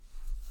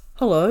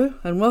Hello,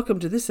 and welcome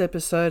to this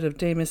episode of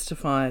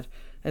Demystified,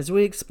 as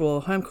we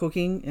explore home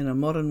cooking in a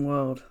modern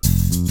world.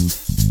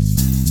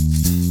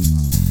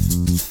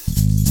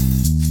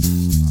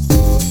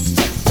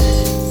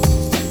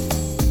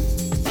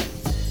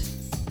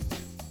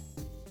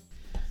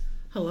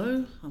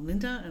 Hello, I'm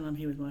Linda, and I'm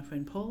here with my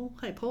friend Paul.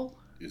 Hey, Paul.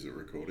 Is it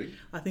recording?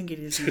 I think it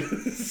is.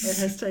 It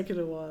has taken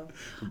a while.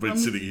 I've been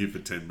sitting here for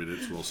 10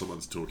 minutes while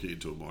someone's talking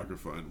into a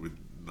microphone with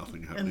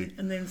nothing happening.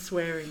 And then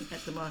swearing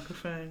at the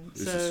microphone.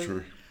 This is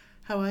true.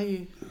 How are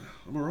you?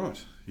 I'm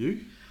alright. You?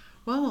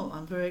 Well,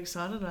 I'm very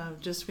excited. I've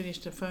just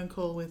finished a phone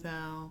call with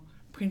our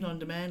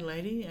print-on-demand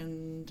lady,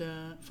 and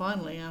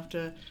finally,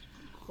 after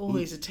all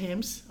these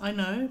attempts, I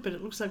know, but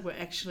it looks like we're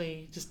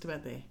actually just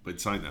about there. Been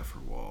saying that for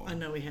a while. I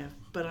know we have,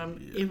 but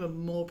I'm even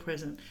more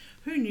present.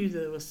 Who knew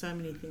there were so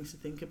many things to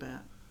think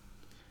about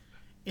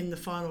in the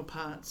final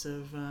parts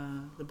of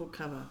the book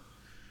cover?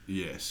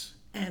 Yes.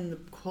 And the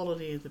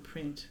quality of the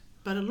print.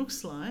 But it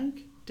looks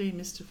like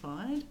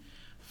Demystified,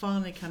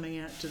 finally coming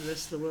out to the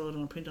rest of the world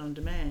on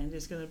print-on-demand,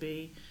 is going to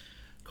be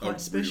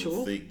quite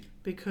special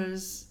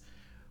because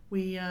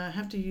we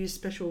have to use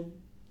special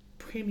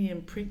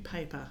premium print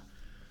paper.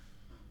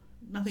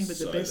 Nothing but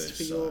the best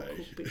for your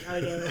cookbook. I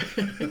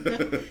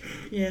know.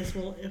 Yes,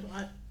 well,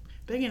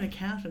 being an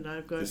accountant,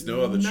 I've got There's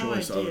no other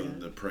choice idea. other than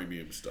the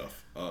premium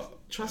stuff.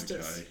 Trust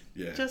us.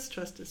 Yeah. Just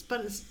trust us.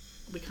 But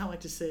we can't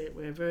wait to see it.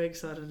 We're very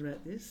excited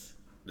about this.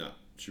 No,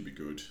 it should be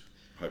good.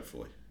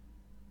 Hopefully.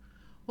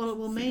 Well, it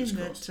will Fingers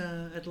mean crossed.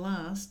 that at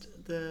last,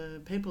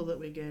 the people that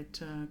we get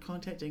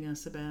contacting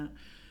us about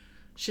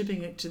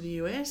shipping it to the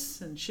US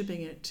and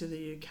shipping it to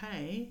the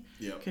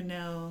UK can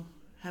now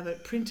have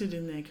it printed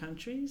in their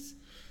countries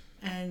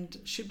and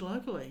shipped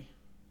locally.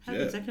 How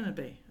is that going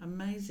to be?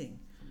 Amazing.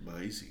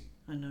 Amazing.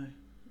 I know.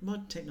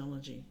 Modern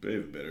technology. Be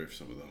even better if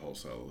some of the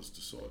wholesalers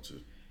decide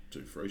to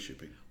do free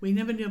shipping. We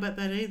never knew about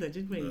that either,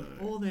 did we? No.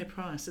 Or their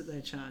price that they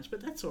charge.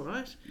 But that's all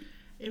right.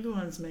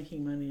 Everyone's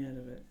making money out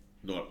of it.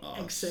 Not us.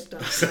 Except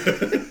us.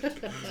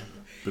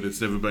 But it's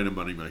never been a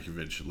money-making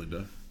venture,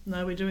 Linda.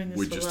 No, we're doing this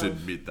We for just love.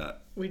 admit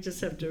that. We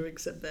just have to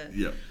accept that.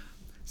 Yep.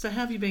 So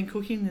how have you been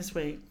cooking this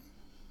week?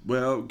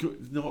 Not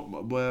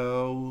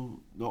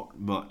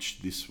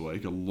much this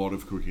week. A lot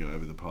of cooking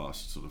over the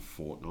past sort of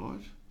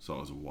fortnight. So I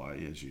was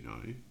away, as you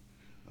know.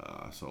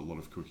 So a lot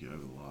of cooking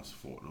over the last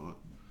fortnight.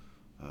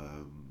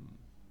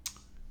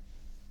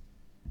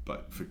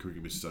 But for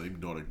cooking with steam,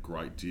 not a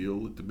great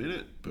deal at the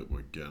minute. But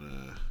we're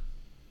gonna.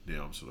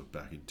 Now I'm sort of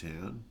back in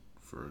town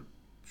for a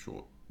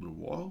short little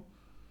while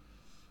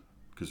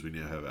because we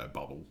now have our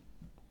bubble.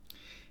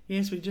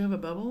 Yes, we do have a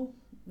bubble.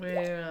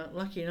 We're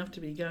lucky enough to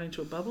be going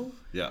to a bubble.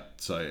 Yeah,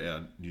 so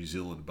our New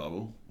Zealand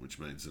bubble, which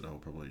means that I'll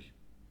probably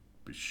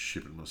be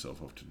shipping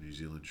myself off to New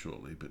Zealand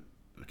shortly, but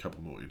a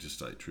couple more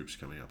interstate trips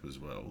coming up as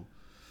well.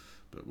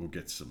 But we'll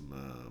get some...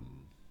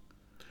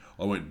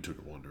 I went and took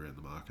a wander around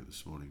the market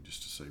this morning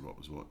just to see what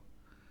was what.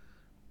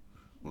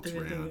 What's Did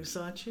anything around.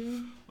 excite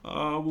you?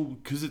 Well,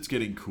 because it's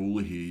getting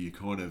cooler here, you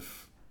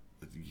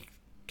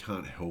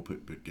can't help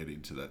it but get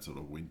into that sort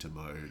of winter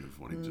mode of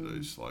wanting to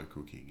do slow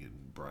cooking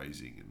and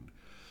braising and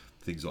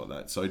things like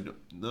that. So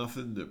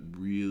nothing that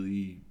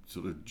really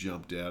sort of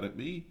jumped out at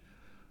me.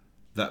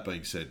 That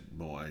being said,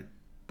 my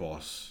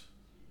boss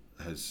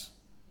has,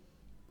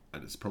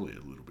 and it's probably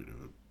a little bit of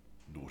a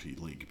naughty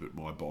link, but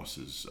my boss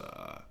has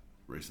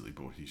recently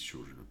bought his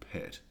children a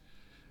pet,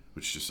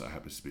 which just so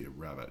happens to be a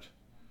rabbit.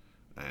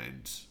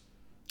 And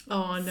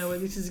Oh, I know where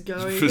this is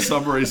going. for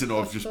some reason,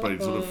 I've just been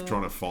sort of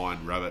trying to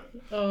find rabbit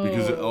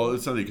because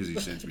it's only because he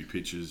sends me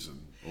pictures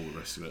and all the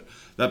rest of it.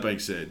 That being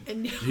said,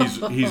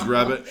 his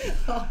rabbit.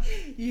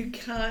 You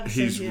can't.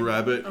 His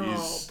rabbit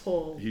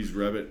Paul. His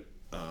rabbit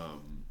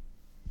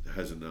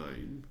has a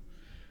name,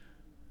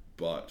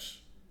 but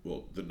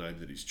the name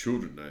that his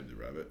children named the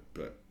rabbit,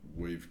 but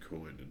we've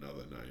coined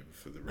another name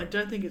for the rabbit. I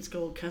don't think it's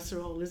called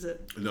casserole, is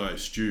it? No,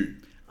 stew.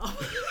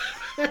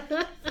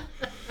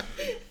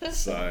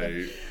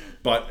 So,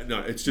 but no,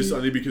 it's just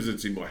only because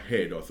it's in my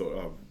head. I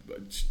thought,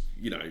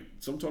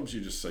 sometimes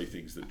you just see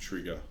things that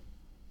trigger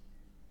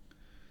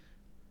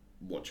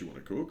what you want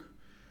to cook.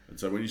 And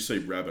so when you see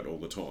rabbit all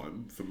the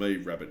time, for me,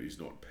 rabbit is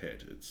not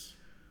pet. It's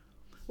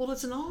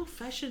an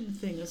old-fashioned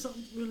thing. It's not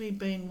really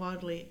been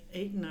widely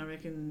eaten, I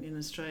reckon, in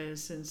Australia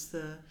since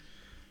the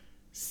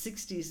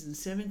 60s and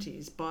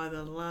 70s by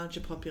the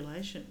larger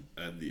population.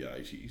 And the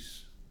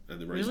 80s. And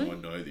the reason Really?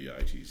 I know the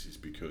 80s is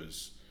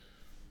because,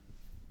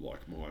 like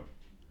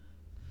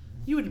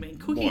You would have been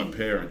cooking. my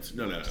parents,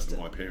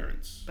 my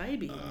parents,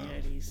 baby in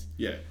the 80s.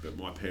 yeah, but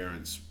my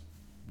parents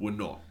were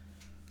not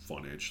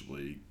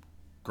financially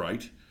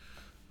great.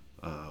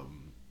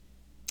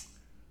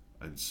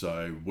 And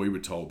so we were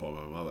told by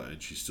my mother,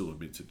 and she still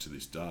admits it to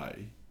this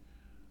day,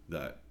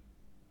 that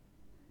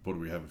what are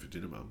we having for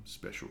dinner, Mum?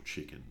 Special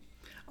chicken.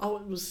 Oh,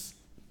 it was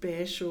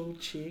special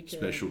chicken.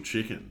 Special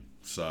chicken.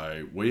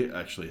 So we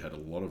actually had a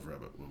lot of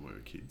rabbit when we were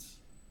kids.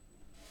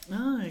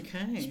 Oh,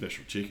 okay.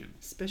 Special chicken.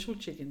 Special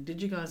chicken.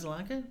 Did you guys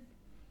like it?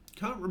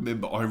 Can't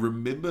remember. I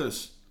remember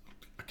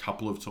a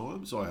couple of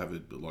times. I have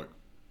a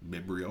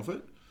memory of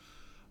it.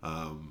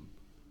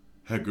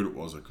 How good it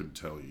was, I couldn't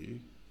tell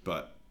you,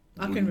 but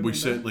we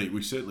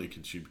certainly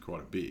consumed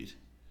quite a bit.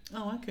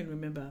 Oh, I can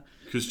remember.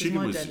 Because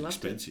chicken was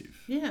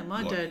expensive. Yeah,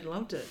 my dad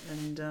loved it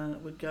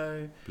and would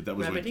go but that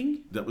was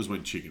rabbiting. That was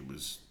when chicken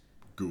was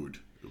good.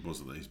 It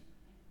wasn't these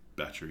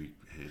battery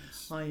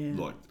hens. Oh, yeah.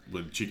 Like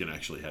when chicken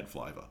actually had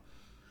flavour.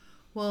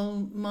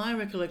 Well, my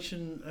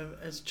recollection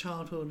as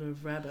childhood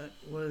of rabbit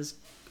was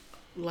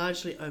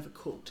largely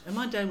overcooked. And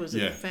my dad was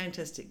a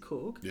fantastic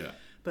cook. Yeah.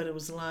 But it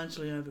was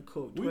largely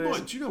overcooked.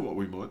 Do you know what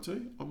we might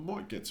do? I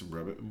might get some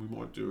rabbit and we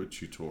might do a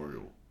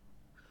tutorial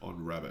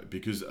on rabbit,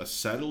 because a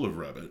saddle of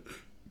rabbit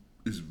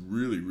is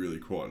really, really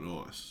quite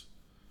nice.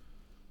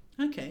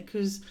 Okay,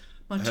 because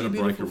my two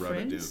beautiful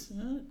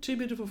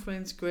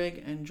friends,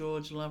 Greg and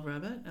George, love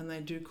rabbit, and they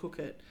do cook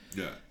it.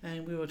 Yeah.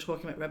 And we were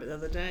talking about rabbit the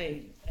other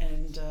day,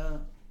 and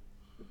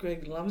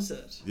Greg loves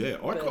it. Yeah,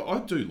 I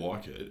do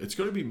like it. It's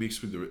got to be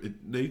mixed with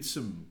it needs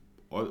some.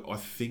 I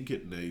think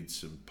it needs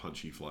some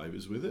punchy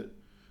flavours with it,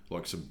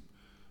 like some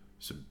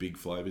big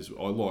flavours.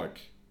 I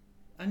like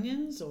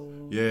onions or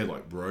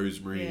like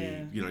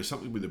rosemary. Yeah.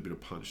 Something with a bit of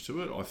punch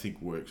to it. I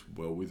think works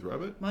well with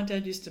rabbit. My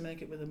dad used to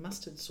make it with a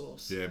mustard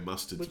sauce. Yeah,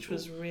 mustard, which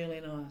was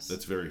really nice.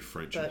 That's very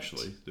French,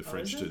 actually. The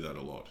French do that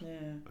a lot. Yeah,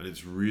 and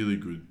it's really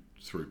good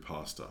through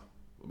pasta.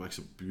 It makes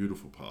a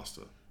beautiful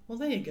pasta. Well,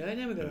 there you go.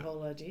 Now we've got a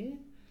whole idea.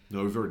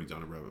 No, we've already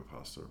done a rabbit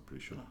pasta, I'm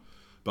pretty sure. Oh.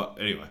 But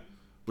anyway,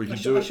 I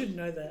should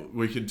know that.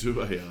 We can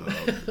do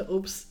a...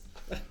 Oops.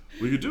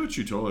 We could do a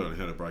tutorial on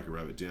how to break a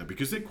rabbit down,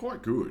 because they're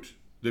quite good.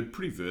 They're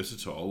pretty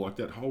versatile. Like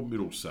that whole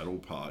middle saddle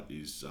part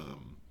is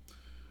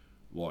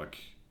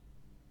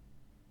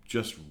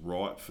just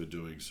right for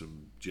doing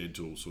some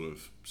gentle sort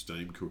of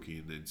steam cooking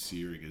and then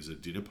searing as a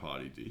dinner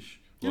party dish.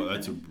 Like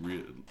that's a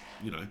real,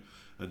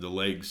 and the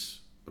legs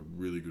are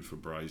really good for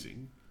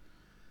braising.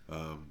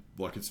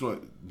 It's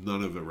not,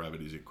 none of a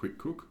rabbit is a quick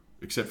cook,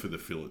 except for the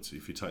fillets.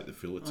 If you take the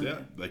fillets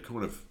out, they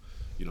kind of,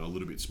 a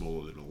little bit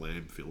smaller than a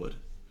lamb fillet.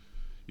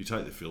 You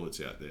take the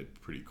fillets out, they're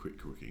pretty quick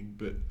cooking.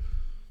 But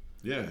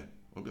yeah,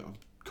 I'm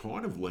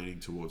kind of leaning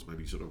towards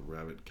maybe sort of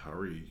rabbit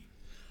curry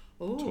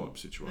type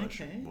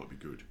situation. Okay. Might be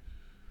good.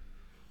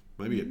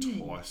 Maybe a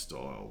Thai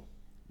style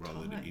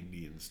rather than an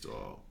Indian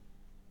style.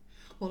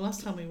 Well,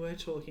 last time we were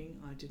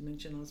talking, I did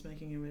mention I was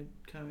making a red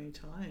curry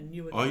Thai, and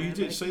you were. Oh, you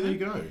did. See, there you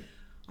go.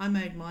 I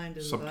made mine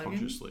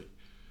subconsciously.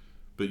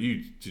 But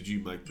did you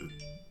make the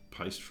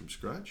paste from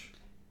scratch?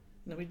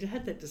 No, we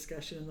had that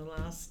discussion in the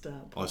last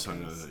podcast. Oh,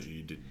 no,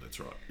 you didn't. That's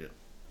right. Yeah.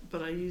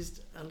 But I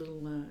used a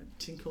little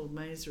tin called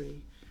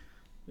Maisery,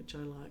 which I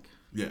like.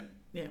 Yeah.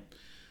 Yeah.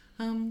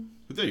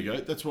 But there you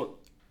go. That's what.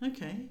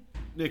 Okay.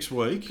 Next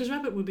week. Because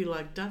rabbit would be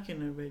like duck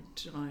in a red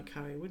Thai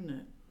curry, wouldn't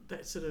it?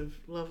 That sort of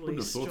lovely.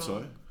 Wouldn't have thought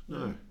so.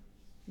 No.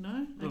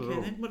 No?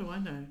 Okay then. What do I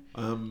know?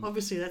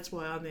 Obviously, that's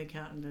why I'm the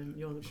accountant and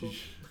you're the cook.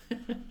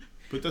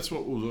 But that's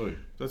what we'll do.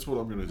 That's what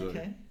I'm going to do.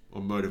 Okay.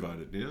 I'm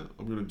motivated now.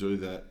 I'm going to do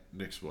that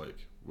next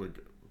week. We're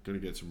going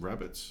to get some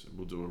rabbits. And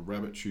we'll do a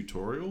rabbit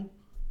tutorial.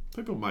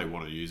 People may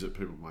want to use it.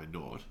 People may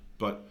not.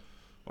 But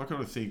I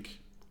kind of think,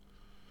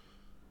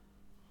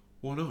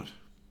 why not?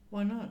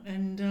 Why not?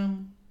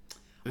 And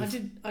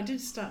I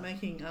did start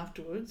making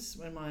afterwards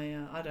when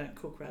I don't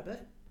cook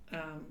rabbit.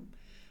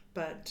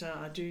 But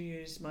I do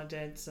use my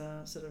dad's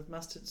sort of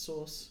mustard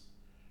sauce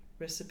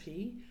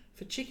recipe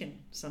for chicken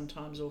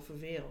sometimes, or for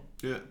veal.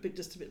 Yeah.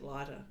 Just a bit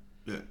lighter.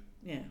 Yeah.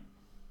 Yeah.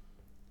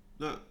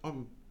 No,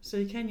 So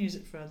you can use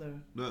it for other.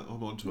 No,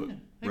 I'm onto it.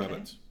 Okay.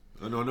 Rabbits,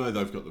 and I know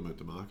they've got them at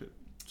the market.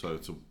 So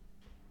it's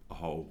a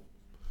whole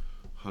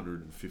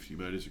 150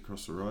 metres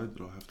across the road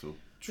that I have to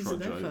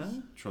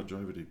trudge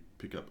over to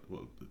pick up.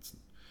 Well,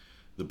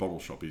 the bottle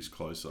shop is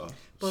closer.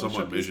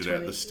 Someone measured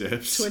out the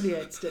steps.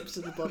 28 steps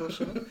to the bottle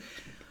shop.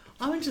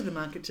 I went to the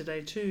market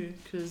today too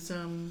because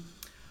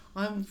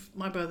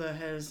my brother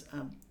has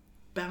a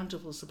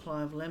bountiful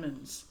supply of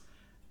lemons,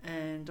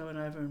 and I went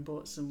over and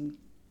bought some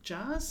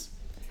jars,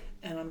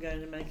 and I'm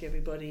going to make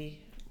everybody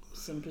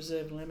some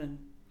preserved lemon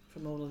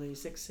from all of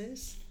these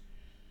excess.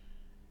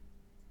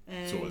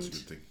 And it's always a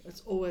good thing.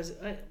 It's always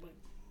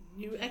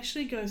you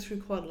actually go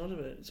through quite a lot of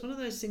it. It's one of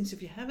those things,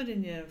 if you have it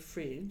in your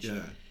fridge.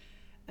 Yeah.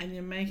 And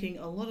you're making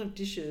a lot of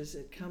dishes,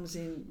 it comes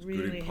in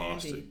really good in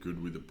pasta, handy.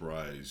 Good with the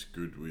braise,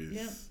 good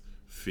with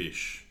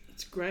fish.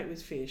 It's great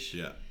with fish.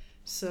 Yeah.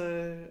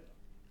 So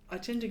I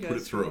tend to go put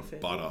it through a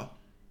butter,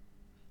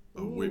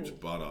 a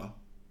whipped butter,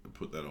 and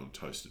put that on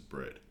toasted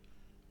bread.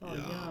 Oh,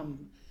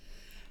 yum.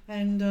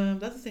 And the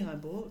other thing I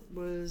bought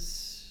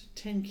was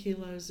 10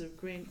 kilos of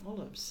green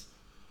olives.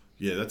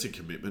 Yeah, that's a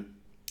commitment.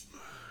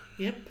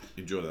 Yep.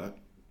 Enjoy that.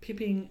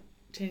 Pipping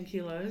 10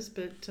 kilos,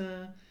 but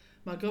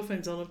my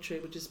girlfriend's olive tree,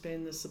 which has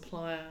been the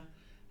supplier,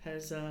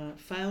 has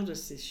failed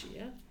us this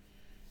year.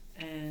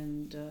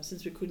 And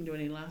since we couldn't do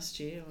any last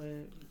year,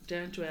 we're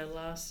down to our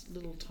last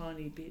little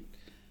tiny bit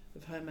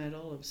of homemade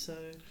olives. So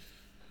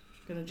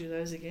I'm going to do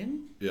those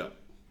again. Yeah.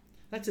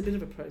 That's a bit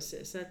of a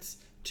process. That's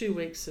 2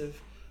 weeks of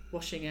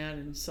washing out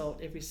in salt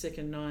every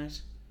second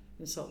night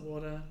in salt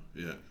water.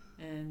 Yeah.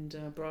 And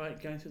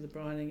going through the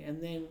brining,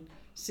 and then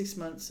 6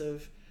 months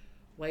of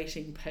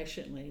waiting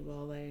patiently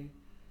while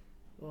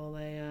while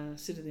they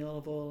sit in the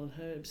olive oil and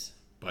herbs.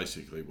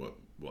 Basically, what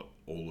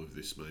all of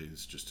this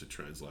means, just to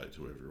translate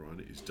to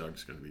everyone, is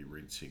Doug's going to be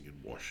rinsing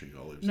and washing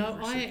olives. No,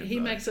 he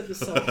makes up the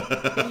salt.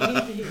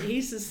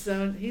 He's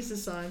the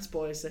science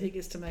boy, so he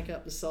gets to make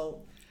up the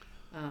salt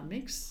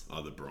mix.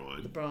 Oh, the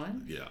brine. The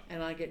brine. Yeah.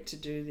 And I get to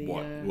do the.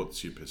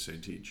 What's your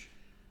percentage?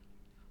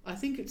 I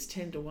think it's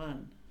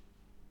 10-1,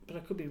 but I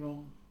could be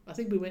wrong. I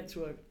think we went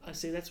through I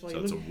see. That's why. So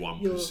it's a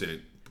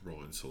 1%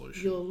 brine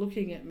solution. You're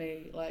looking at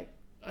me like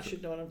I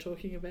should know what I'm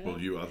talking about. Well,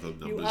 you are the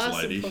numbers you are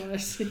lady.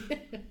 Surprised.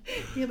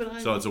 Yeah,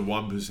 but so it's a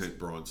 1%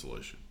 brine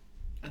solution.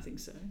 I think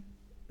so.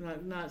 No,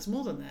 it's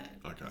more than that.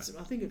 Okay.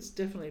 I think it's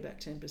definitely about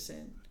 10%.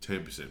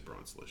 10%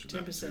 brine solution.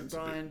 10%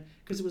 brine,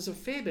 because it was a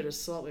fair bit of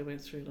salt we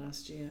went through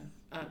last year,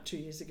 2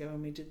 years ago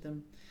when we did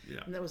them.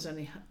 Yeah. And that was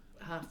only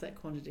half that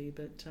quantity,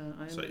 but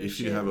I am. So if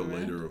you have a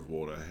litre of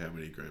water, how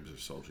many grams of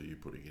salt are you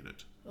putting in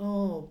it?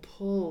 Oh,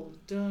 Paul,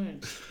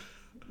 don't.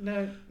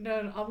 No,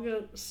 I'm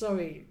gonna.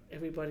 Sorry,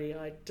 everybody.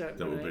 I don't.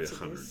 That would be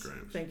 100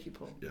 grams. Thank you,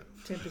 Paul. Yeah.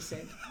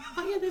 10%.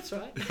 Oh yeah, that's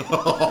right.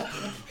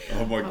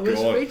 Oh my god! I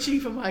was reaching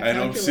for my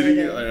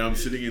calculator. I'm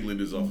sitting in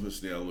Linda's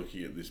office now,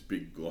 looking at this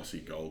big glossy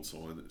gold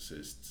sign that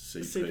says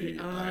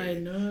CPA, I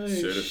know.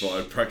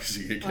 Certified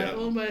Practicing Accountant.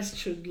 I almost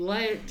should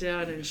lay it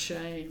down in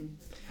shame.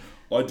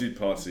 I did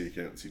pass the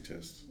accountancy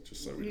test,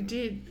 just so we know. You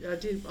did. I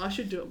did. I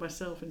should do it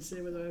myself and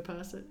see whether I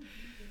pass it.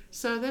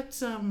 So that's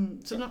so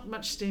not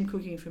much steam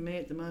cooking for me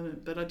at the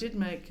moment, but I did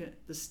make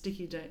the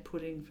sticky date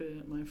pudding for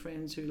my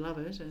friends who love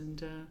it, and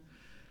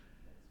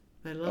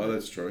they love it. Oh,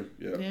 that's true.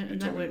 Yeah. Yeah,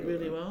 and that went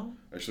really well.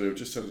 Actually, I've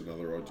just had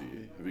another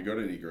idea. Have you got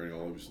any green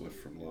olives left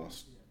from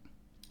last?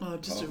 Oh,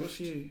 just harvest?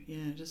 a few.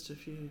 Yeah, just a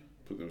few.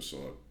 Put them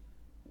aside.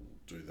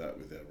 Do that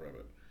with our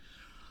rabbit.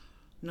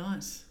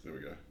 Nice. There we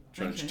go.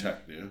 Change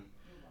tack now.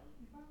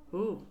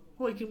 Ooh.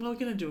 Well, we're going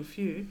to do a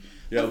few.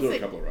 Yeah, I'll do a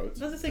couple of rabbits.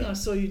 Another thing I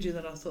saw you do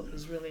that I thought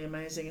was really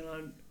amazing,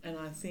 and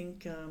I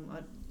think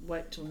I'd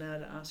wait till now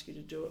to ask you to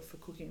do it for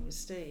Cooking with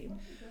Steve,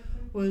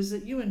 was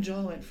that you and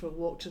Joel went for a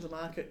walk to the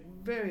market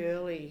very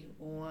early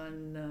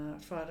one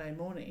Friday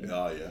morning.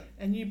 Oh, yeah.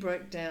 And you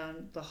broke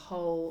down the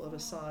whole of a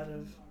side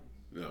of...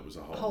 No, it was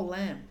a whole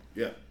lamb.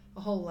 Yeah. A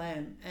whole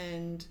lamb.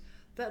 And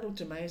that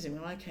looked amazing.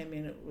 When I came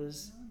in, it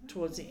was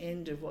towards the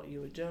end of what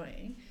you were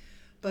doing,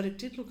 but it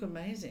did look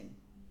amazing.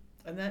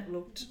 And that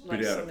looked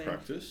like bit out something... of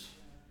practice,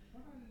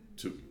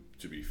 to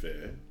be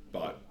fair,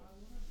 but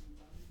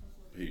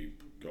he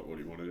got what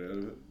he wanted out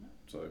of it.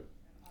 So,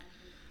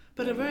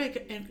 but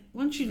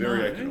once you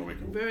very know,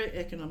 economical, very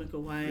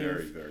economical way,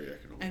 very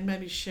economical, and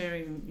maybe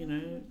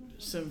sharing,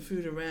 some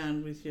food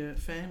around with your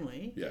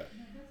family. Yeah,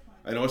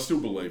 and I still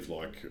believe,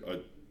 I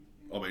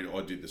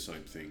did the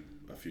same thing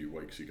a few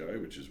weeks ago,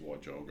 which is why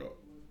Joel got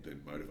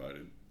then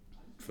motivated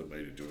for me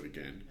to do it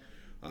again.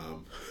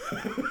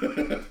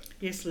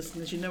 Yes,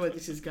 listeners, you know where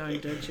this is going,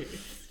 don't you?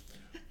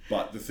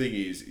 But the thing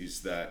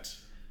is that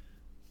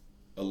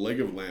a leg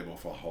of lamb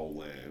off a whole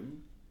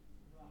lamb,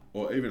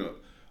 or even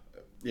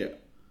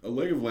a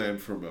leg of lamb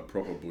from a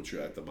proper butcher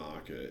at the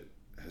market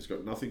has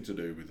got nothing to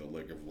do with a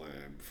leg of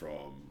lamb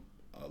from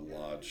a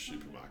large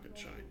supermarket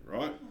chain,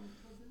 right?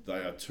 They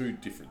are two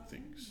different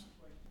things.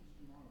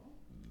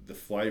 The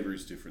flavour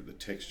is different, the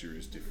texture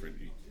is different,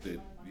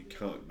 you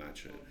can't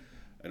match it.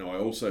 And I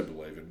also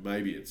believe, and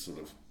maybe it's sort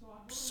of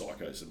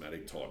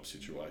psychosomatic type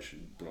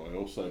situation, but I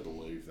also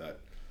believe that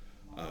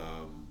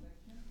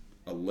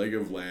a leg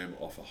of lamb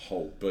off a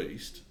whole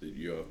beast that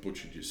you have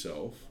butchered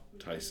yourself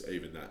tastes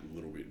even that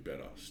little bit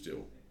better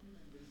still.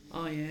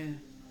 Oh yeah,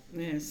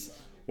 yes.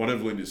 One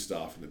of Linda's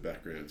staff in the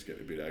background is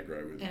getting a bit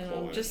aggro with the client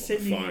on the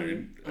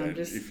phone, and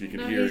if you can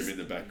hear him in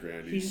the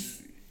background,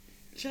 he's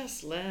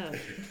just loud.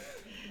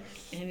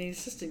 And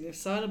he's just an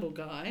excitable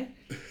guy,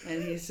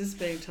 and he's just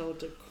being told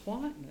to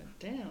quieten it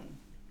down.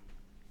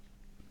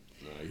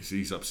 No,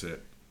 he's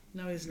upset.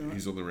 No, he's not.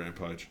 He's on the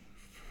rampage.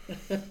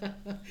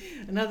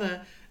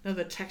 another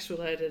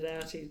tax-related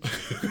outage.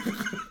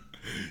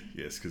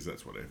 Yes, because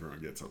that's what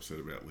everyone gets upset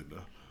about,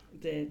 Linda.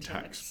 Their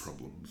tax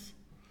problems.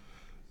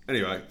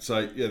 Anyway,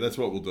 so yeah, that's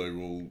what we'll do.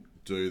 We'll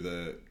do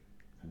the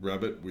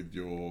rabbit with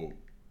your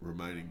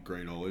remaining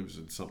green olives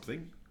and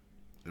something.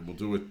 And we'll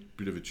do a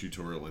bit of a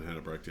tutorial on how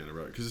to break down a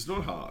rabbit. Because it's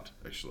not hard,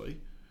 actually.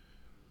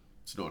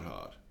 It's not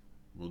hard.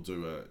 We'll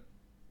do a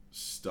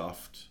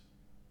stuffed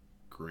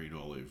green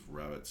olive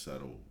rabbit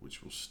saddle,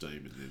 which we'll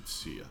steam and then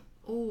sear.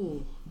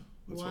 Oh,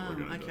 that's wow. What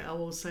we're okay, I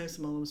will save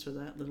some olives for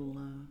that little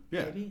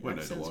baby. Won't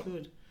that need sounds a lot,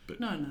 good. But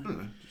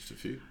no, just a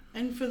few.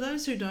 And for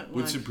those who don't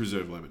with some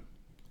preserved lemon.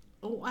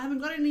 Oh, I haven't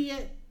got any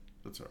yet.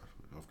 That's all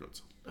right. I've got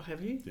some. Oh,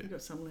 have you? Yeah. You've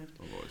got some left.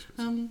 I've always got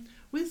some.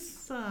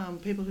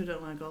 With people who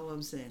don't like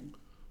olives then,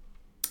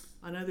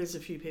 I know there's a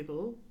few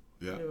people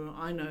who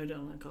I know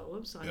don't like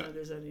olives. I know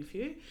there's only a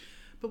few.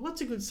 But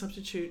what's a good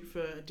substitute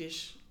for a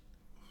dish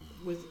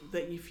with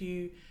that if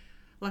you...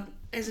 Like,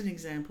 as an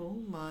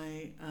example,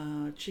 my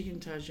chicken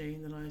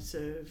tagine that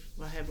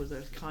I have with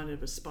a kind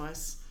of a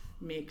spice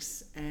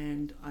mix,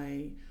 and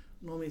I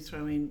normally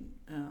throw in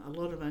a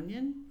lot of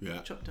onion,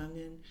 chopped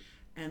onion,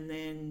 and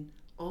then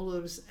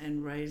olives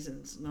and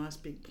raisins, nice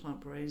big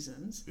plump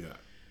raisins. Yeah.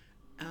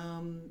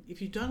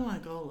 If you don't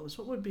like olives,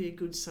 what would be a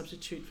good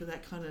substitute for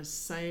that kind of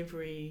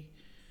savoury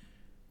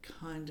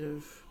kind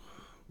of...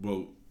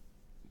 Well,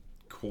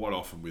 quite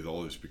often with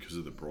olives, because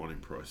of the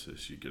brining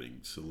process, you're getting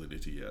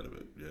salinity out of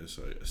it. Yeah,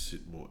 so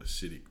more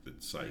acidic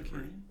than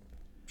savoury. Okay.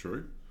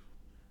 True?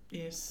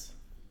 Yes.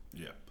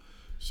 Yeah.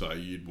 So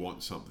you'd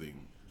want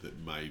something that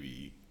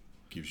maybe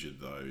gives you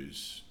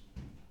those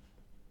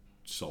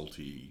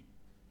salty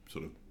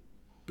sort of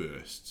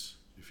bursts,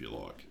 if you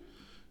like.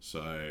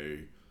 So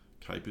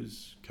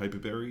capers, caper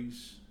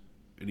berries,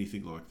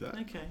 anything like that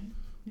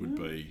would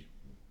be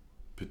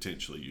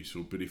potentially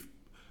useful. But if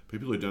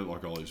people who don't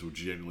like olives will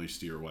generally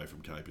steer away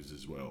from capers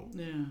as well.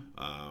 Yeah.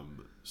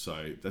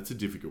 So that's a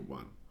difficult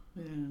one.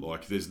 Yeah.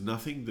 Like there's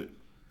nothing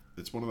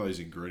that's one of those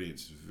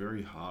ingredients. It's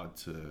very hard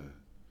to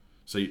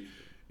see.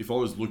 If I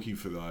was looking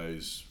for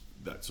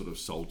that sort of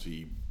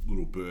salty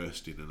little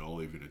burst in an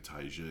olive in a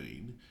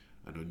tagine,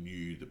 and I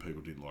knew that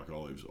people didn't like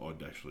olives,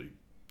 I'd actually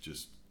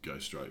just go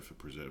straight for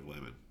preserved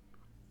lemon.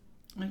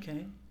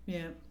 Okay.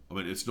 Yeah. I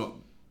mean, it's not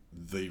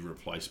the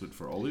replacement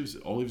for olives.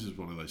 Olives is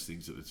one of those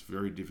things that it's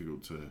very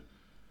difficult to...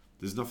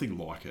 There's nothing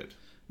like it.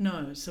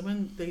 No. So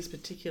when these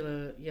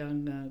particular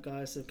young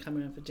guys have come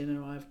around for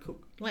dinner, I've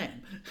cooked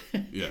lamb.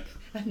 Yeah.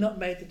 And not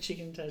made the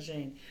chicken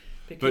tagine.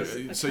 Because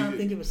I can't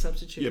think of a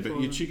substitute for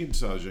your them. chicken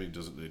tagine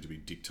doesn't need to be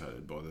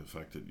dictated by the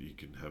fact that you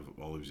can have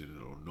olives in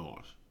it or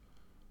not.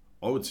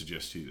 I would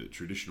suggest to you that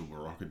traditional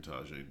Moroccan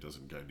tagine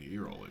doesn't go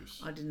near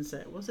olives. I didn't say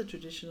it was a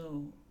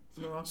traditional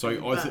Moroccan. So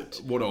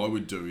what I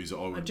would do is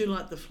I do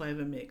like the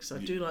flavour mix. I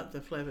do like the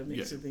flavour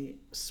mix of the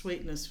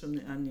sweetness from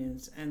the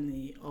onions and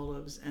the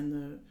olives and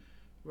the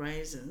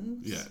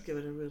raisins. Yeah. Give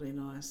it a really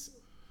nice...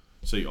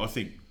 See, I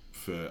think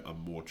for a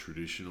more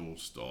traditional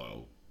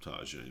style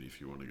tagine,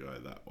 if you want to go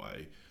that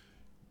way,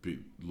 be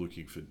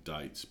looking for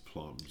dates,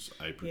 plums,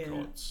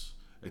 apricots.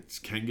 Yeah. It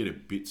can get a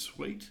bit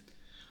sweet,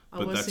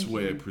 but that's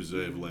where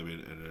preserved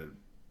lemon and a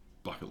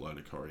bucket load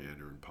of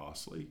coriander and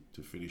parsley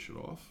to finish it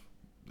off.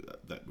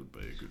 That would be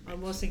a good mix. I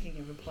was thinking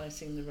of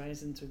replacing the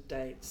raisins with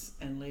dates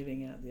and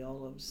leaving out the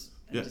olives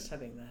and just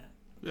having that.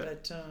 Yeah.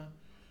 But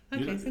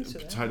okay, thanks for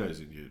that. Potatoes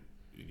in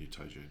your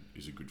tagine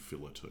is a good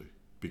filler too,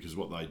 because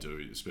what they do,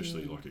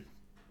 especially like a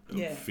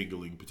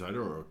fingerling potato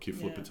or a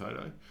kifla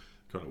potato,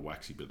 kind of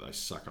waxy, but they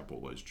suck up all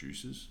those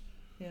juices.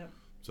 Yeah.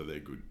 So they're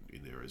good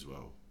in there as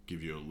well.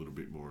 Give you a little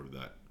bit more of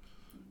that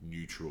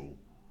neutral.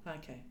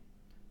 Okay.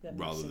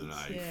 Rather than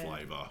a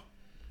flavour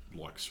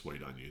like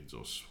sweet onions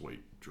or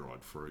sweet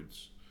dried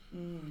fruits.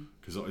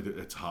 Because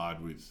it's hard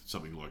with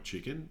something like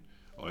chicken.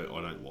 I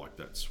don't like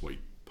that sweet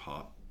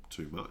part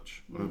too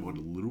much. I don't mind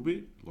a little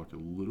bit, but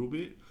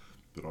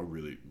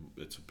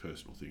it's a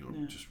personal thing.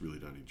 I just really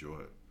don't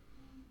enjoy it.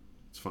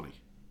 It's funny.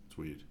 It's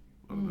weird.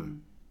 I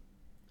don't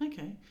know.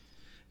 Okay.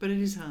 But it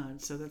is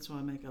hard, so that's why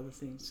I make other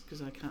things,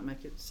 because I can't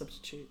make it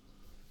substitute.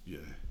 Yeah.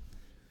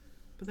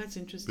 But that's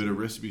interesting. But a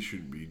recipe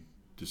shouldn't be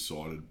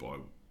decided by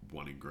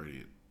one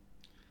ingredient.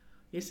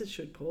 Yes, it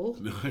should, Paul.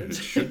 No, it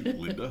shouldn't,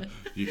 Linda.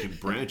 You can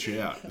branch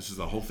out. This is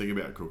the whole thing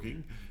about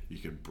cooking. You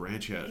can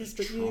branch out and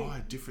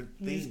try different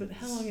things. Yes, but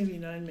how long have you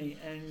known me?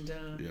 And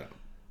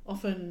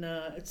often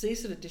it's these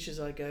sort of dishes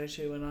I go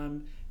to when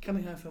I'm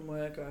coming home from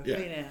work or I've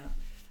been out.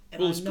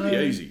 And it's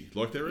pretty easy.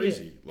 Like, they're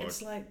easy. Like,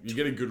 it's like you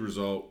get a good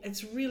result.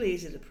 It's really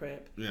easy to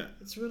prep. Yeah.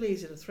 It's really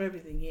easy to throw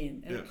everything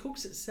in. And it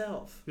cooks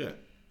itself. Yeah.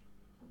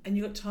 And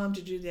you've got time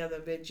to do the other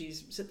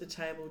veggies, set the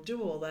table,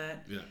 do all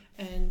that. Yeah.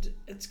 And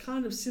it's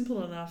kind of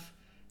simple enough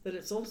that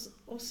it's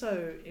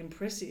also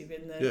impressive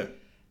in that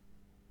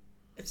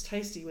it's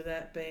tasty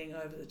without being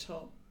over the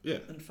top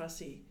and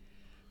fussy.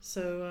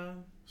 So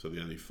so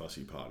the only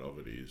fussy part of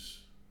it is...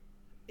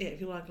 Yeah,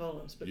 if you like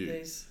olives. But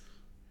these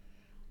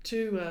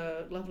two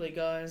lovely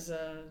guys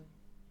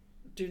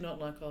do not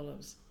like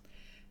olives.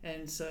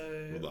 And so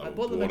I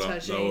bought them a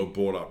tagine. They were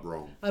brought up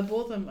wrong. I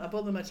bought them a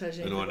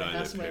tagine and for their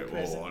housewarming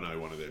present. I know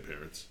one of their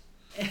parents.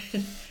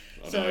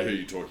 I know who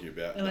you're talking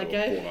about. And they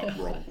were brought up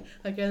wrong.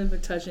 I gave them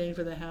a tagine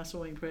for their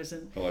housewarming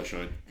present. Hello,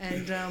 Shane.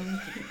 And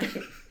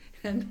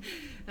and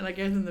I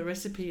gave them the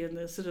recipe and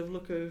the sort of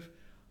look of,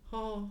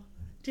 oh,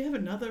 do you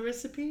have another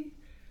recipe?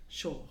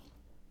 Sure.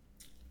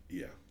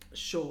 Yeah.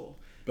 Sure.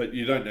 But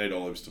you don't need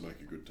olives to make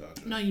a good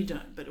tagine. No, you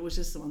don't. But it was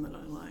just the one that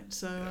I liked.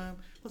 So,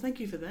 well, thank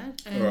you for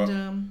that.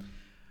 And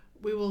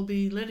we will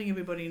be letting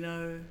everybody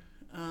know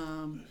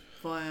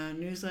via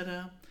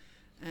newsletter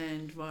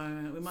and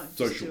via... We might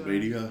social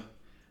media.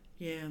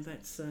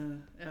 That's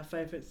our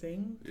favourite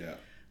thing. Yeah.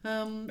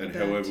 And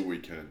however we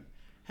can.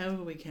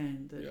 However we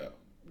can.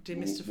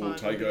 Demystify. We'll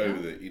take over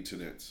the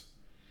internets.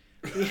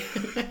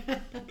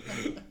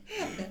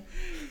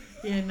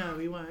 Yeah, no,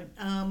 we won't.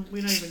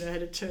 We don't even know how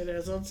to turn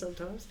ours on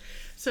sometimes.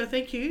 So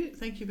thank you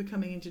for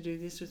coming in to do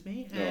this with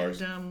me.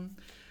 And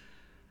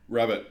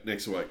Rabbit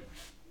next week.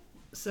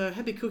 So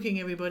happy cooking,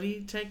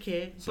 everybody. Take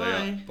care. See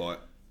ya. Bye.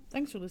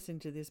 Thanks for listening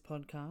to this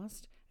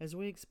podcast as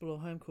we explore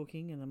home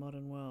cooking in a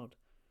modern world.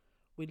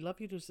 We'd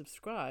love you to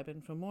subscribe,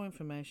 and for more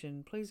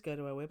information, please go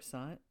to our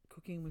website,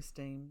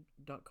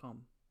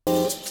 cookingwithsteam.com.